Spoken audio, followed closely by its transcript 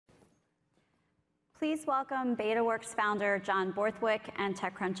Please welcome Betaworks founder John Borthwick and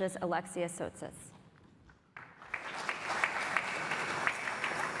TechCrunch's Alexia Sotsas.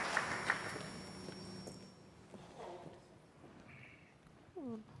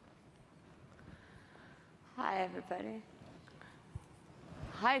 Hi, everybody.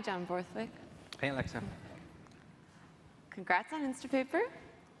 Hi, John Borthwick. Hey, Alexa. Congrats on Instapaper.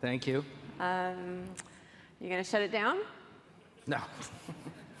 Thank you. You gonna shut it down? No,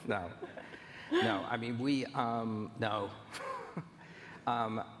 no, no. I mean, no.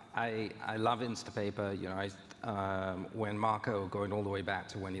 I love Instapaper. You know, when Marco, going all the way back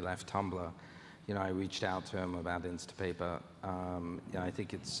to when he left Tumblr, you know, I reached out to him about Instapaper. You know, I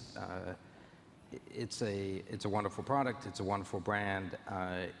think it's a wonderful product. It's a wonderful brand.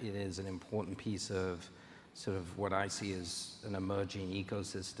 It is an important piece of sort of what I see as an emerging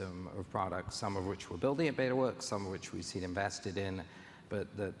ecosystem of products, some of which we're building at Betaworks, some of which we've seen invested in, but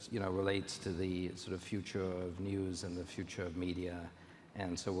that, you know, relates to the sort of future of news and the future of media,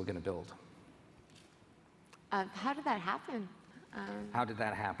 and so we're going to build. How did that happen? How did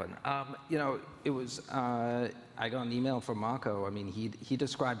that happen? You know, it was, I got an email from Marco. I mean, he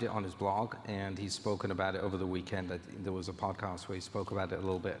described it on his blog, and he's spoken about it over the weekend. There was a podcast where he spoke about it a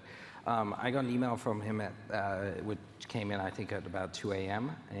little bit. I got an email from him which came in, I think, at about 2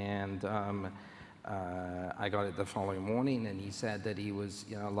 a.m., and I got it the following morning, and he said that he was,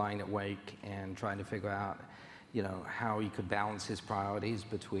 you know, lying awake and trying to figure out, you know, how he could balance his priorities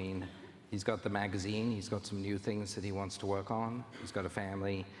between, he's got the magazine, he's got some new things that he wants to work on, he's got a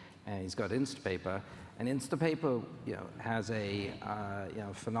family, and he's got Instapaper. And Instapaper, you know, has a you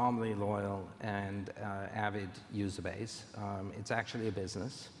know, phenomenally loyal and avid user base. It's actually a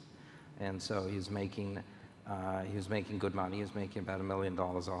business, and so he was making good money. He was making about $1 million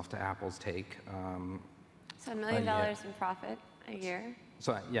after Apple's take. So $1 million in profit a year.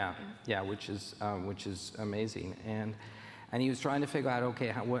 So yeah, which is amazing. And he was trying to figure out,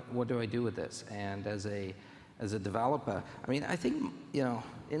 okay, what do I do with this? And as a developer, I mean, I think, you know,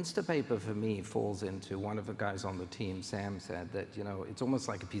 Instapaper for me falls into, one of the guys on the team, Sam, said that, you know, it's almost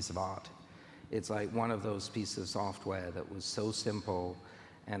like a piece of art. It's like one of those pieces of software that was so simple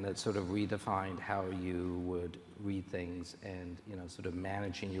and that sort of redefined how you would read things and, you know, sort of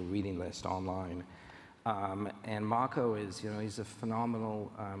managing your reading list online. And Marco is, you know, he's a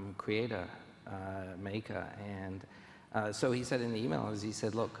phenomenal creator, maker, and so he said in the email, he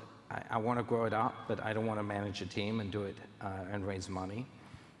said, look, I want to grow it up, but I don't want to manage a team and do it and raise money.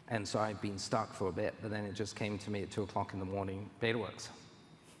 And so I've been stuck for a bit, but then it just came to me at 2 o'clock in the morning, Betaworks.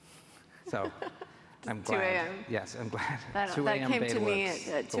 So I'm glad. 2 a.m. Yes, I'm glad. That came to me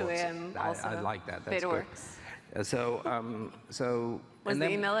at 2 a.m. also. I like that. That's Betaworks. good. So Was the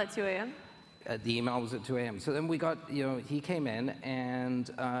email at 2 a.m.? The email was at 2 a.m. So then we got, you know, he came in and,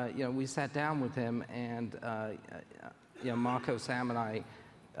 you know, we sat down with him and, you know, Marco, Sam, and I,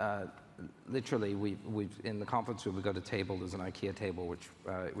 literally, we've in the conference room, we've got a table, there's an IKEA table,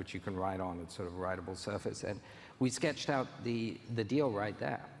 which you can write on, it's sort of a writable surface. And we sketched out the deal right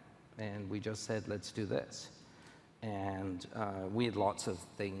there. And we just said, let's do this. And we had lots of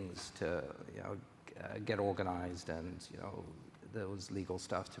things to, you know, get organized, and, you know, there was legal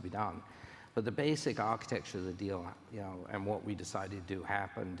stuff to be done. But the basic architecture of the deal, you know, and what we decided to do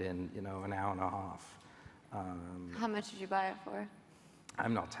happened in, you know, an hour and a half. How much did you buy it for?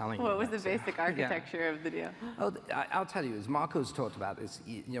 I'm not telling you. What was the basic architecture of the deal? Oh, I'll tell you, as Marco's talked about this,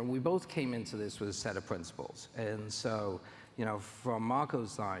 you know, we both came into this with a set of principles. And so, you know, from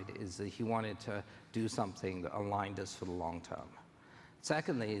Marco's side is that he wanted to do something that aligned us for the long term.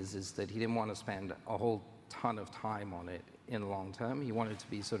 Secondly is that he didn't want to spend a whole ton of time on it in the long term. He wanted to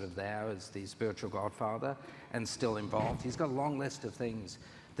be sort of there as the spiritual godfather and still involved. He's got a long list of things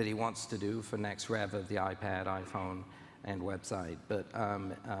that he wants to do for next rev of the iPad, iPhone, and website. But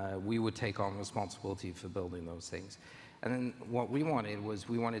we would take on responsibility for building those things. And then what we wanted was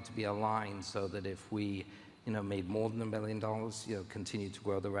we wanted to be aligned so that if we, you know, made more than $1 million, you know, continue to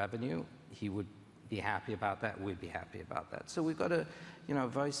grow the revenue, he would be happy about that, we'd be happy about that. So we've got a, you know,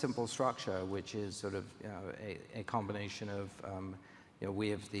 very simple structure, which is sort of, you know, a combination of, you know, we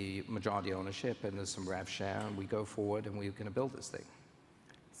have the majority ownership and there's some rev share, and we go forward and we're going to build this thing.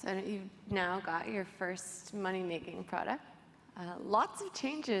 So you've now got your first money-making product. Lots of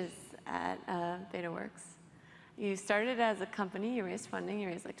changes at Betaworks. You started as a company, you raised funding, you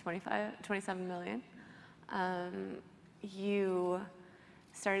raised like 27 million. You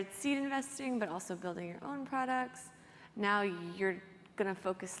started seed investing, but also building your own products. Now you're going to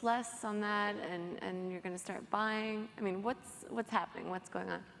focus less on that, and you're going to start buying. I mean, what's happening? What's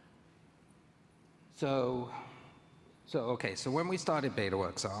going on? So So when we started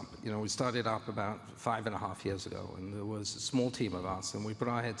Betaworks up, we started up about 5.5 years ago, and there was a small team of us, and we put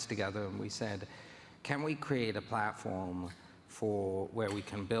our heads together and we said, can we create a platform for where we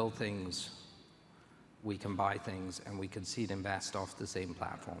can build things, we can buy things, and we can seed invest off the same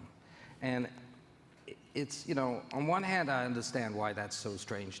platform? And it's, on one hand, I understand why that's so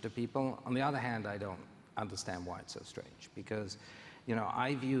strange to people. On the other hand, I don't understand why it's so strange, because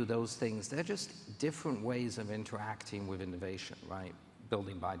I view those things, they're just different ways of interacting with innovation, right?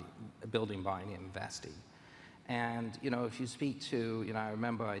 Building, buying, and investing. And, if you speak to, I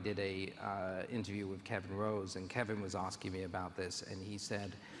remember I did a interview with Kevin Rose, and Kevin was asking me about this, and he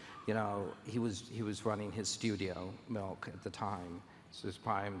said, he was running his studio, Milk, at the time. So it was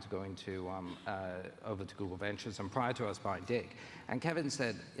prior to going to, over to Google Ventures, and prior to us buying Dig. And Kevin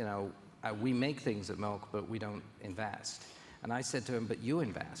said, we make things at Milk, but we don't invest. And I said to him, but you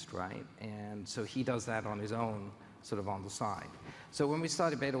invest, right? And so he does that on his own, sort of on the side. So when we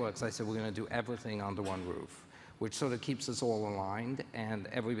started Betaworks, I said, we're going to do everything under one roof, which sort of keeps us all aligned, and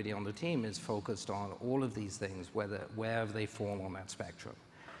everybody on the team is focused on all of these things, wherever they fall on that spectrum.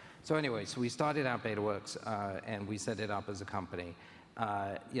 So anyway, so we started out Betaworks, and we set it up as a company.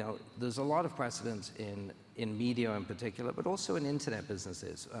 There's a lot of precedence in media in particular, but also in internet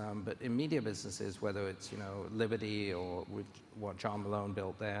businesses. But in media businesses, whether it's Liberty or what John Malone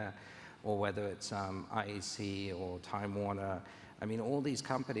built there, or whether it's IAC or Time Warner, I mean, all these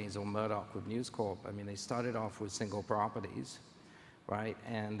companies, or Murdoch with News Corp, I mean, they started off with single properties, right?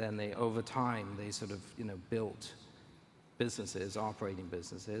 And then over time, they sort of built businesses, operating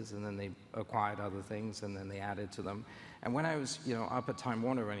businesses, and then they acquired other things, and then they added to them. And when I was, up at Time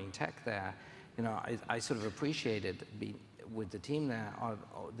Warner running tech there, I sort of appreciated with the team there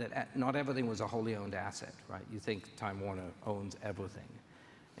that not everything was a wholly owned asset, right? You think Time Warner owns everything.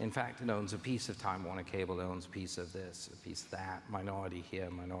 In fact, it owns a piece of Time Warner Cable, it owns a piece of this, a piece of that, minority here,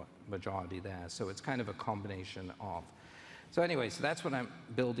 majority there. So it's kind of a combination of. So anyway, so that's what I'm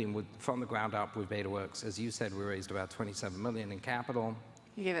building from the ground up with Betaworks. As you said, we raised about 27 million in capital.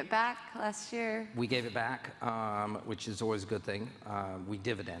 You gave it back last year. We gave it back, which is always a good thing. We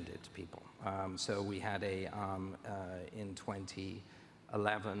dividended to people. So we had in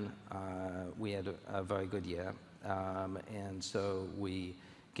 2011, we had a very good year. And so we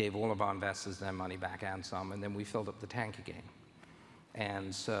gave all of our investors their money back and some, and then we filled up the tank again.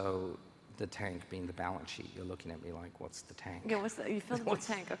 And so the tank being the balance sheet, you're looking at me like, what's the tank? Yeah, you filled up the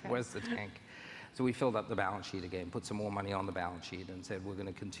tank, okay. Where's the tank? So we filled up the balance sheet again, put some more money on the balance sheet, and said we're going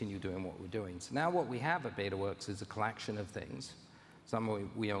to continue doing what we're doing. So now what we have at Betaworks is a collection of things. Some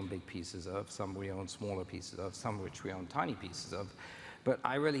we own big pieces of, some we own smaller pieces of, some which we own tiny pieces of. But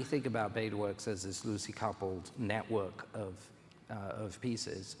I really think about Betaworks as this loosely coupled network of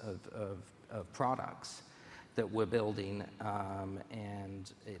pieces, of products that we're building,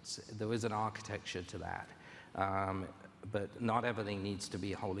 and there is an architecture to that. But not everything needs to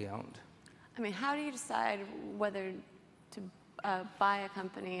be wholly owned. I mean, how do you decide whether to buy a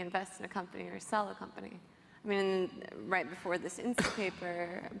company, invest in a company, or sell a company? I mean, right before this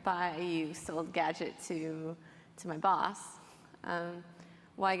Instapaper buy, you sold Gadget to my boss.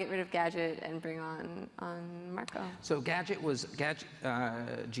 Why get rid of Gadget and bring on Marco? So Gadget was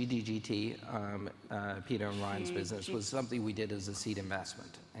GDGT, Peter and Ryan's business, was something we did as a seed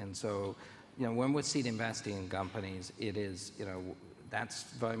investment. And so, when we're seed investing in companies, it is, that's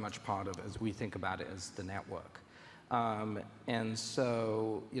very much part of, as we think about it, as the network. And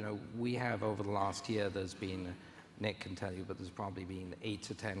so, we have over the last year, there's been, Nick can tell you, but there's probably been 8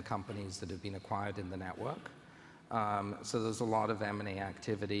 to 10 companies that have been acquired in the network. So there's a lot of M&A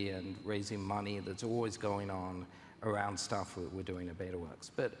activity and raising money that's always going on around stuff we're doing at Betaworks.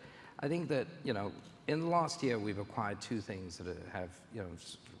 But I think that, in the last year, we've acquired 2 things that have,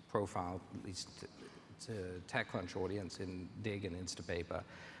 profiled, at least to TechCrunch audience in Dig and Instapaper.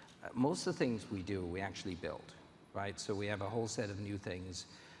 Most of the things we do, we actually build, right? So we have a whole set of new things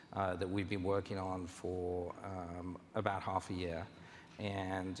that we've been working on for about half a year.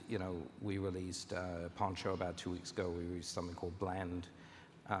 And, we released Poncho about 2 weeks ago. We released something called Blend.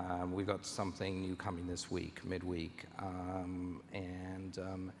 We got something new coming this week, midweek.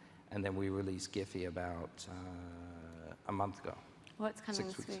 And then we released Giphy about a month ago. What's coming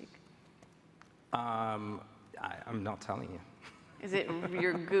this week? I'm not telling you. Is it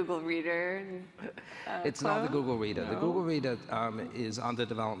your Google Reader? It's not the Google Reader. No? The Google Reader is under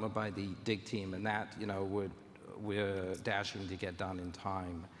development by the Dig team, and that, we're dashing to get done in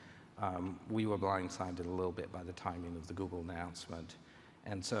time. We were blindsided a little bit by the timing of the Google announcement.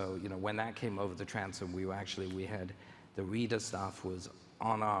 And so, when that came over the transom, we had the reader stuff was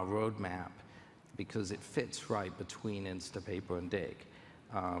on our roadmap because it fits right between Instapaper and Dig.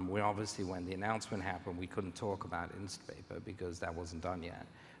 We obviously, when the announcement happened, we couldn't talk about Instapaper because that wasn't done yet.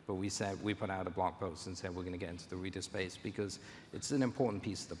 But we said, we put out a blog post and said we're going to get into the reader space because it's an important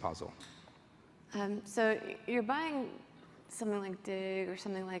piece of the puzzle. So you're buying something like Dig or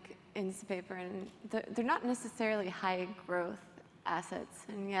something like Instapaper, and they're not necessarily high growth assets,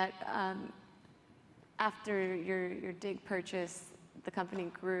 and yet after your Dig purchase, the company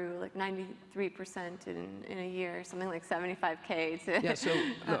grew like 93% in a year, something like 75K to... Yeah, so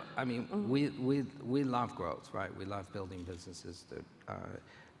look, I mean, we love growth, right? We love building businesses that,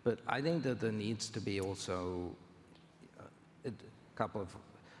 but I think that there needs to be also a couple of,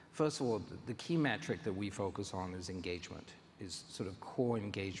 first of all, the key metric that we focus on is engagement, is sort of core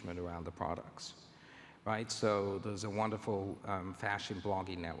engagement around the products, right? So there's a wonderful fashion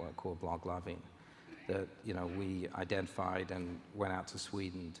blogging network called Blog Loving that, you know, we identified and went out to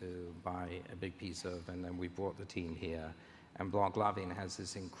Sweden to buy a big piece of, and then we brought the team here. And Blog Loving has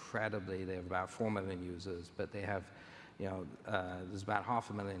this incredibly, they have about 4 million users, but they have, you know, there's about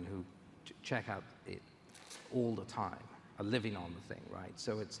 500,000 who check out it all the time, are living on the thing, right?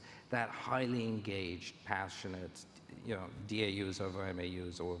 So it's that highly engaged, passionate, you know, DAUs over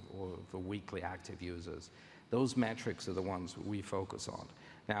MAUs or the weekly active users. Those metrics are the ones we focus on.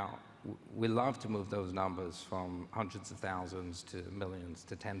 Now, we love to move those numbers from hundreds of thousands to millions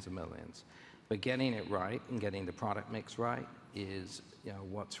to tens of millions. But getting it right and getting the product mix right is, you know,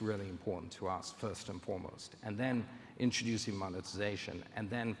 what's really important to us first and foremost. And then introducing monetization, and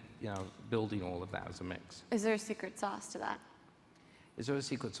then, you know, building all of that as a mix. Is there a secret sauce to that? Is there a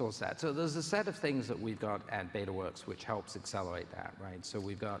secret sauce to that? So there's a set of things that we've got at Betaworks which helps accelerate that, right? So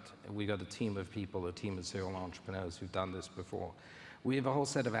we've got a team of people, a team of serial entrepreneurs who've done this before. We have a whole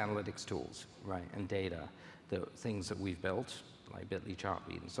set of analytics tools, right, and data, the things that we've built, like Bitly,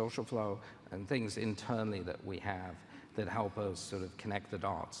 Chartbeat, and Social Flow, and things internally that we have that help us sort of connect the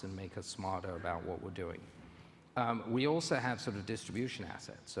dots and make us smarter about what we're doing. We also have sort of distribution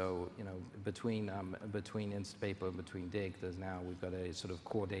assets. So, you know, between Instapaper and between Dig, we've got a sort of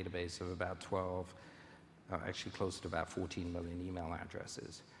core database of about 12, actually close to about 14 million email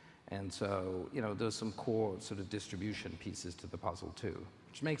addresses. And so, you know, there's some core sort of distribution pieces to the puzzle too,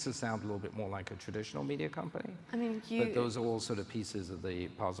 which makes us sound a little bit more like a traditional media company. I mean, but those are all sort of pieces of the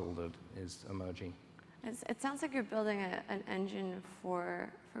puzzle that is emerging. It sounds like you're building an engine for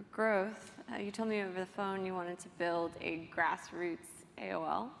growth. You told me over the phone you wanted to build a grassroots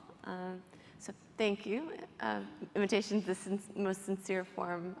AOL. So thank you. Imitation's the most sincere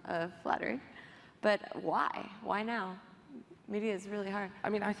form of flattery. But why? Why now? Media is really hard. I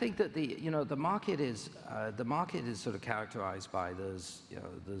mean, I think that the market is sort of characterized by there's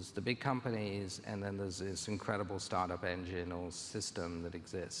the big companies, and then there's this incredible startup engine or system that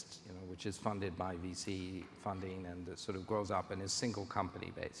exists, you know, which is funded by VC funding and that sort of grows up and is single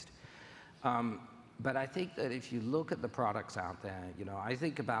company based. But I think that if you look at the products out there, you know, I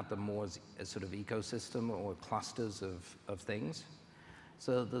think about them more as a sort of ecosystem or clusters of things.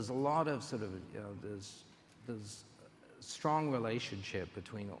 So there's a lot of sort of, you know, there's strong relationship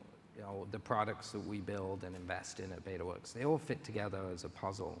between, you know, the products that we build and invest in at Betaworks. They all fit together as a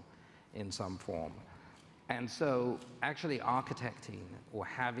puzzle in some form. And so actually architecting or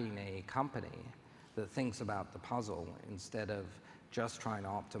having a company that thinks about the puzzle instead of just trying to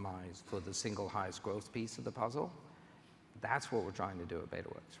optimize for the single highest growth piece of the puzzle, that's what we're trying to do at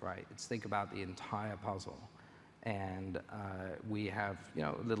Betaworks, right? It's think about the entire puzzle. And we have, you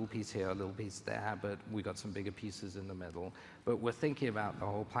know, a little piece here, a little piece there, but we got some bigger pieces in the middle. But we're thinking about the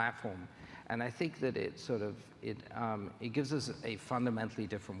whole platform. And I think that it sort of, it gives us a fundamentally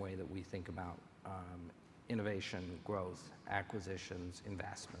different way that we think about innovation, growth, acquisitions,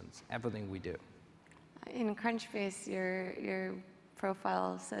 investments, everything we do. In Crunchbase, your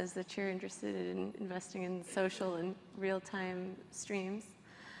profile says that you're interested in investing in social and real-time streams.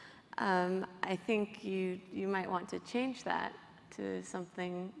 I think you might want to change that to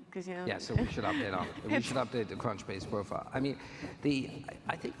something, because, you know... Yeah, so we should update on it. We should update the Crunchbase profile. I mean,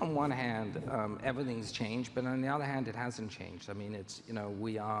 I think on one hand, everything's changed, but on the other hand, it hasn't changed. I mean, it's, you know,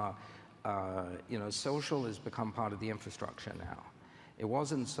 we are, you know, social has become part of the infrastructure now. It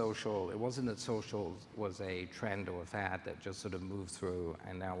wasn't that social was a trend or a fad that just sort of moved through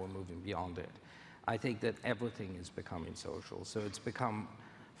and now we're moving beyond it. I think that everything is becoming social. So it's become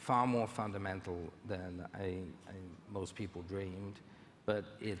far more fundamental than most people dreamed, but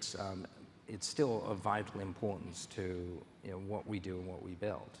it's still of vital importance to, you know, what we do and what we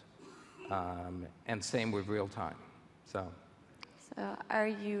build. And same with real time. So are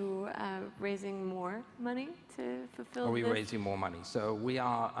you raising more money to fulfill Are we this? raising more money? So we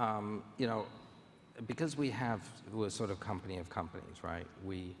are, you know, because we're sort of company of companies, right?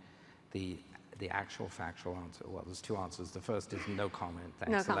 The actual factual answer, well, there's two answers. The first is no comment,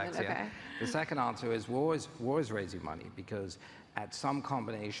 thanks, No comment, Alexia. okay. The second answer is we're always raising money because at some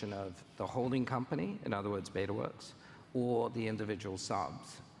combination of the holding company, in other words, Betaworks, or the individual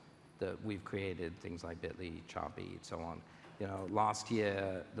subs that we've created, things like Bitly, Chartbeat, so on. You know, last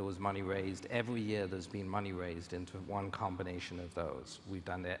year there was money raised. Every year there's been money raised into one combination of those. We've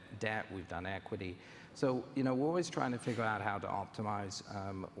done debt, we've done equity. So, you know, we're always trying to figure out how to optimize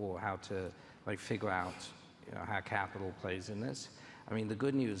or how to figure out, you know, how capital plays in this. I mean, the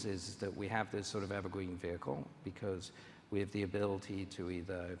good news is that we have this sort of evergreen vehicle because we have the ability to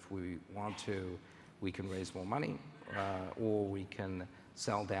either, if we want to, we can raise more money, or we can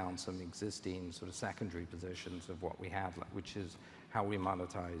sell down some existing sort of secondary positions of what we have, which is how we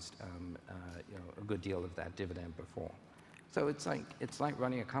monetized, you know, a good deal of that dividend before. So it's like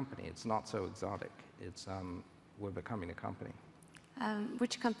running a company. It's not so exotic. It's we're becoming a company.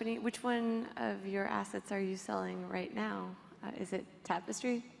 Which one of your assets are you selling right now? Is it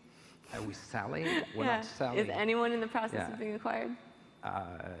Tapestry? Are we selling? We're not selling. Is anyone in the process of being acquired?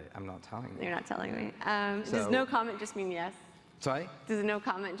 I'm not telling you. You're not telling me. Does no comment just mean yes? Sorry? Does no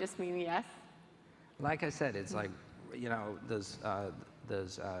comment just mean yes? Like I said, it's like, you know, there's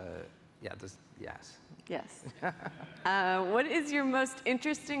yes. Yes. What is your most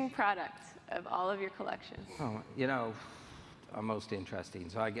interesting product of all of your collection? Oh, you know, most interesting.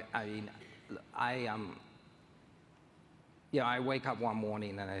 So yeah, I wake up one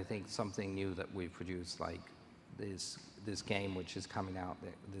morning and I think something new that we produced, like this game which is coming out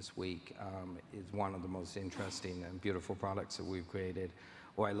this week, is one of the most interesting and beautiful products that we've created.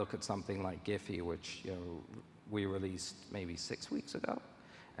 Or I look at something like Giphy, which, you know, we released maybe 6 weeks ago,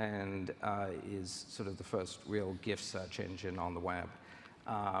 and is sort of the first real GIF search engine on the web.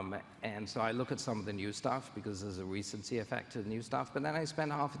 And so I look at some of the new stuff because there's a recency effect to the new stuff, but then I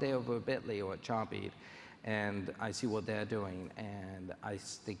spend half a day over at Bitly or at Chartbeat, and I see what they're doing, and I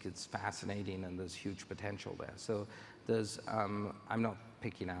think it's fascinating, and there's huge potential there. So there's, I'm not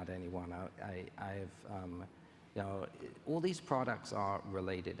picking out anyone. I have, you know, all these products are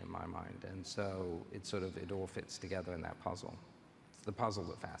related in my mind, and so it all fits together in that puzzle. It's the puzzle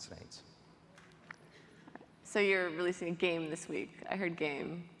that fascinates. So you're releasing a game this week. I heard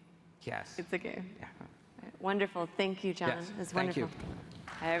game. Yes. It's a game. Yeah. Right. Wonderful. Thank you, John. Yes. It was wonderful. Thank you.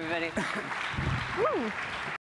 Hi, everybody. Woo.